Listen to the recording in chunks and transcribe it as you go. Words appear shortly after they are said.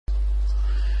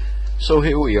So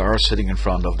here we are sitting in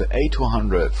front of the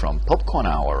A200 from Popcorn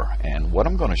Hour, and what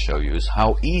I'm going to show you is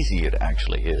how easy it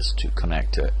actually is to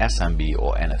connect to SMB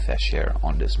or NFS Share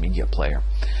on this media player.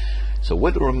 So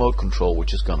with the remote control, we're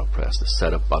just going to press the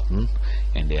setup button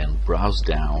and then browse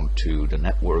down to the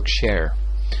network share.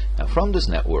 Now from this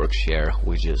network share,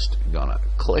 we're just gonna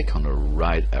click on the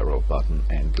right arrow button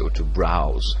and go to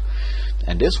browse,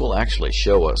 and this will actually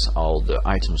show us all the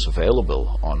items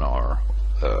available on our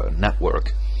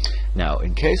network. Now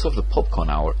in case of the Popcorn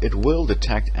Hour, it will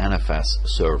detect NFS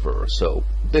server, so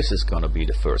this is going to be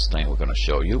the first thing we're going to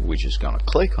show you. We're just going to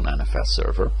click on NFS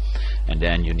server, and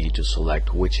then you need to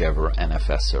select whichever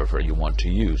NFS server you want to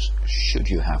use, should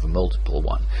you have a multiple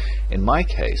one. In my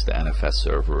case, the NFS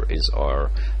server is our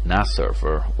NAS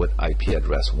server with IP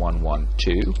address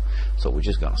 112, so we're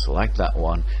just going to select that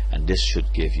one, and this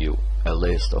should give you a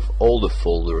list of all the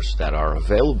folders that are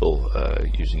available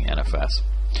using NFS.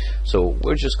 So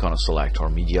we're just going to select our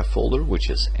media folder, which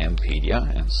is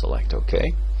MPedia, and select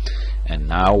OK. And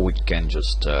now we can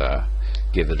just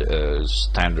give it a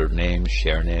standard name,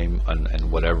 share name,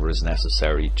 and whatever is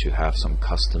necessary to have some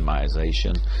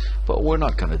customization. But we're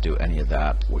not going to do any of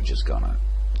that. We're just going to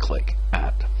click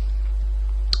Add.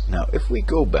 Now if we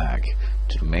go back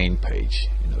to the main page,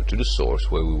 to the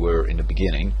source where we were in the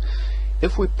beginning,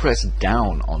 if we press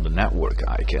down on the network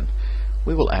icon,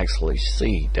 we will actually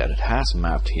see that it has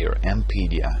mapped here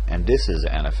MPedia, and this is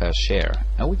NFS Share,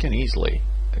 and we can easily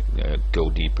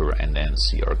go deeper and then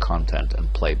see our content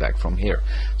and playback from here.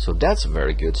 So that's a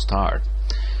very good start.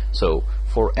 So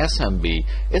for SMB,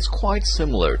 it's quite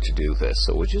similar to do this.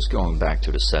 So we're just going back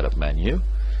to the setup menu,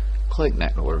 click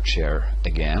network share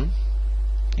again,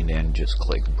 and then just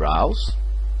click browse.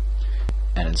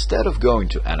 And instead of going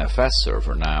to NFS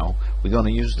server now, we're going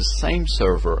to use the same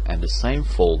server and the same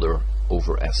folder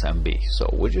over SMB. So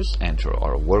we just enter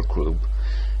our work group,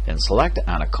 then select the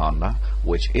Anaconda,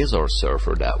 which is our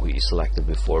server that we selected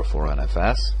before for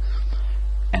NFS,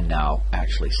 and now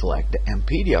actually select the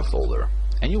MPedia folder,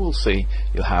 and you will see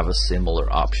you have a similar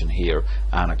option here,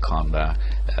 Anaconda,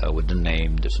 with the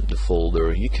name, the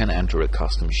folder. You can enter a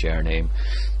custom share name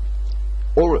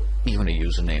or even a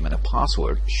username and a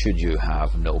password should you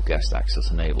have no guest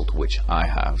access enabled, which I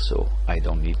have, so I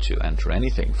don't need to enter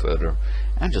anything further,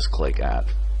 and just click Add.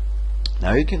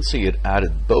 Now you can see it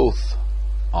added both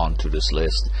onto this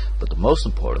list, but the most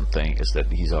important thing is that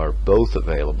these are both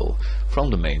available from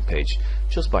the main page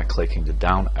just by clicking the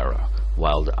down arrow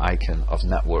while the icon of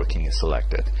networking is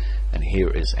selected. And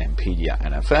here is MPedia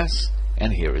NFS,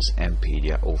 and here is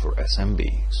MPedia over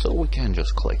SMB. So we can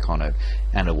just click on it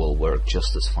and it will work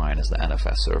just as fine as the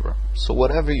NFS server. So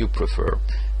whatever you prefer,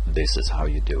 this is how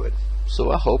you do it.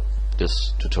 So I hope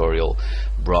this tutorial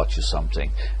brought you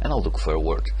something, and I'll look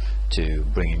forward to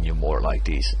bringing you more like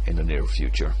these in the near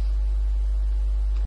future.